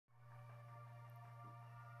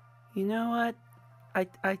You know what?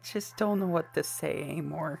 I just don't know what to say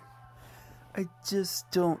anymore. I just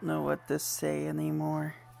don't know what to say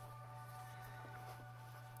anymore.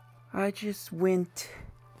 I just went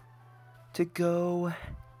to go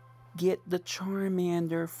get the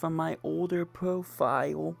Charmander from my older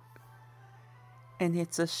profile, and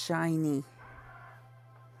it's a shiny.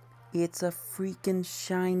 It's a freaking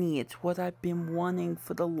shiny. It's what I've been wanting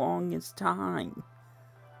for the longest time.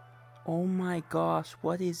 Oh my gosh,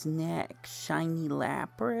 what is next? Shiny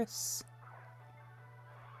Lapras?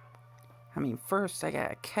 I mean, first I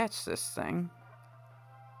gotta catch this thing.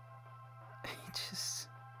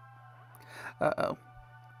 Uh-oh.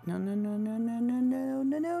 No, no, no, no, no, no, no,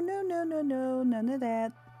 no, no, no, no, no, no, none of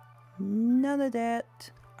that. None of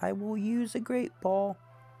that. I will use a Great Ball.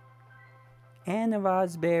 And a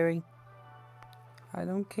Raspberry. I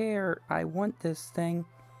don't care. I want this thing.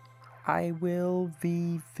 I will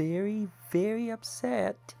be very, very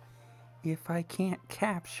upset if I can't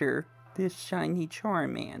capture this shiny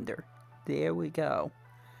Charmander. There we go.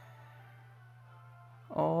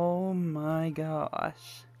 Oh my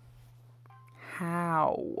gosh.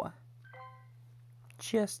 How?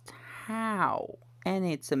 Just how? And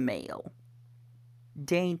it's a male.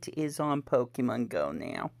 Daint is on Pokemon Go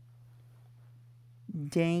now.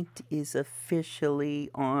 Daint is officially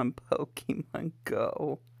on Pokemon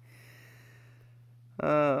Go.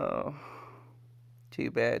 Oh. Too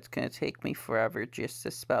bad it's gonna take me forever just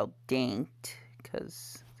to spell Daint,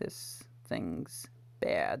 because this thing's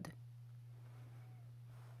bad.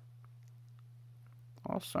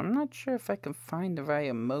 Also, I'm not sure if I can find the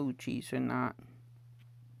right emojis or not.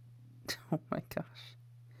 Oh my gosh.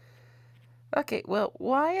 Okay, well,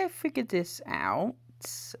 why I figured this out,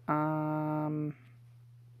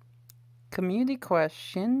 community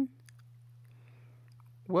question.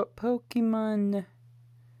 What Pokemon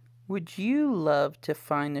would you love to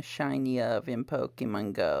find a shiny of in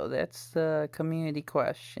Pokemon Go? That's the community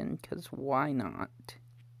question, because why not?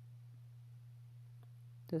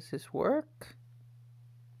 Does this work?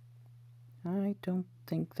 I don't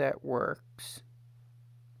think that works.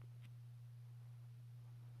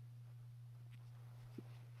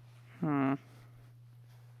 Could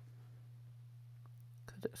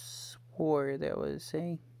have swore there was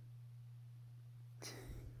a...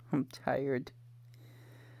 I'm tired.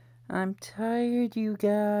 I'm tired, you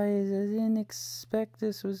guys. I didn't expect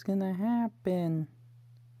this was gonna happen.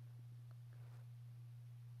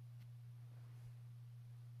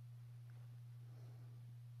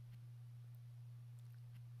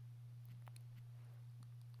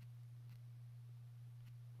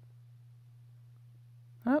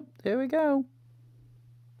 Oh, there we go.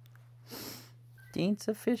 Dean's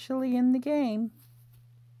officially in the game.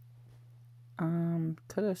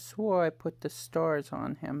 Could have swore I put the stars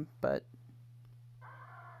on him, but...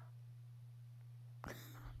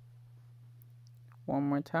 One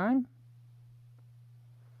more time.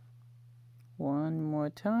 One more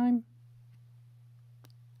time.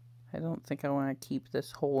 I don't think I want to keep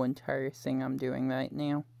this whole entire thing I'm doing right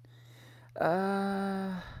now.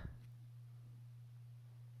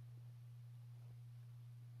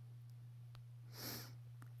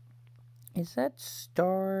 Is that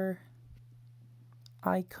star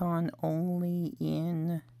icon only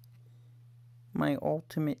in my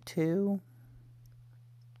Ultimate 2?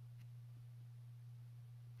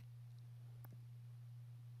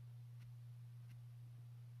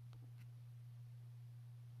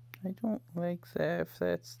 I don't like that if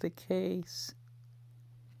that's the case.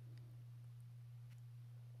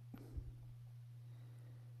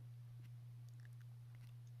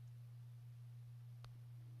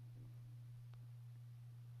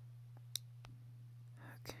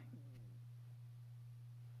 Okay.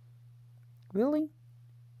 Really?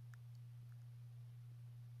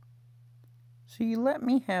 So you let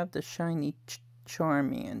me have the shiny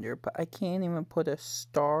Charmander, but I can't even put a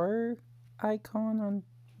star icon on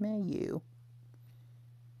menu.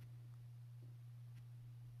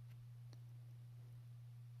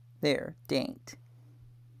 There, Daint.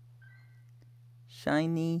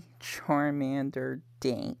 Shiny Charmander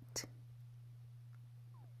Daint.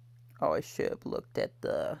 Oh, I should have looked at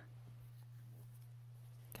the...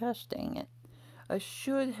 Gosh dang it. I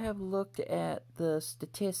should have looked at the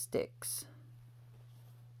statistics.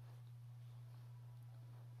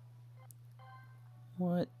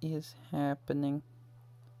 What is happening?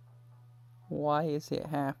 Why is it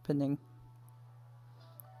happening?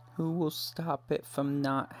 Who will stop it from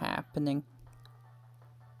not happening?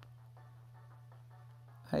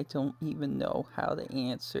 I don't even know how to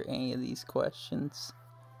answer any of these questions.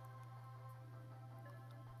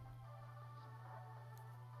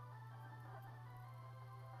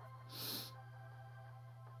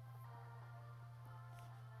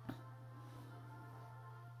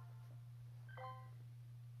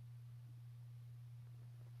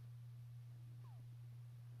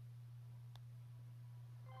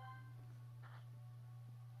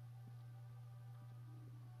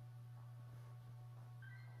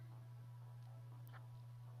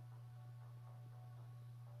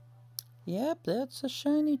 Yep, that's a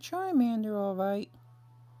shiny Charmander, alright.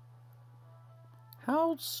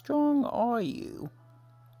 How strong are you?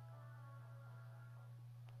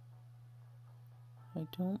 I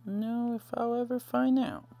don't know if I'll ever find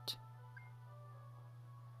out.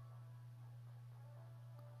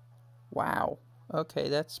 Wow. Okay,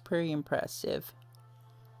 that's pretty impressive.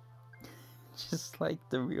 Just like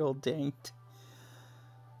the real Danked.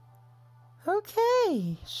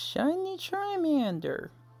 Okay, shiny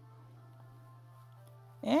Charmander.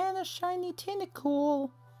 And a shiny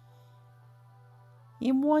Tentacool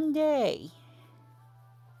in one day.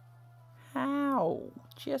 How?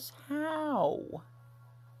 Just how?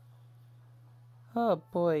 Oh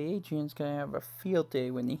boy, Adrian's gonna have a field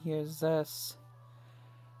day when he hears this.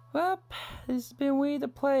 Well, this has been way to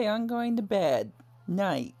play. I'm going to bed.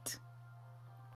 Night.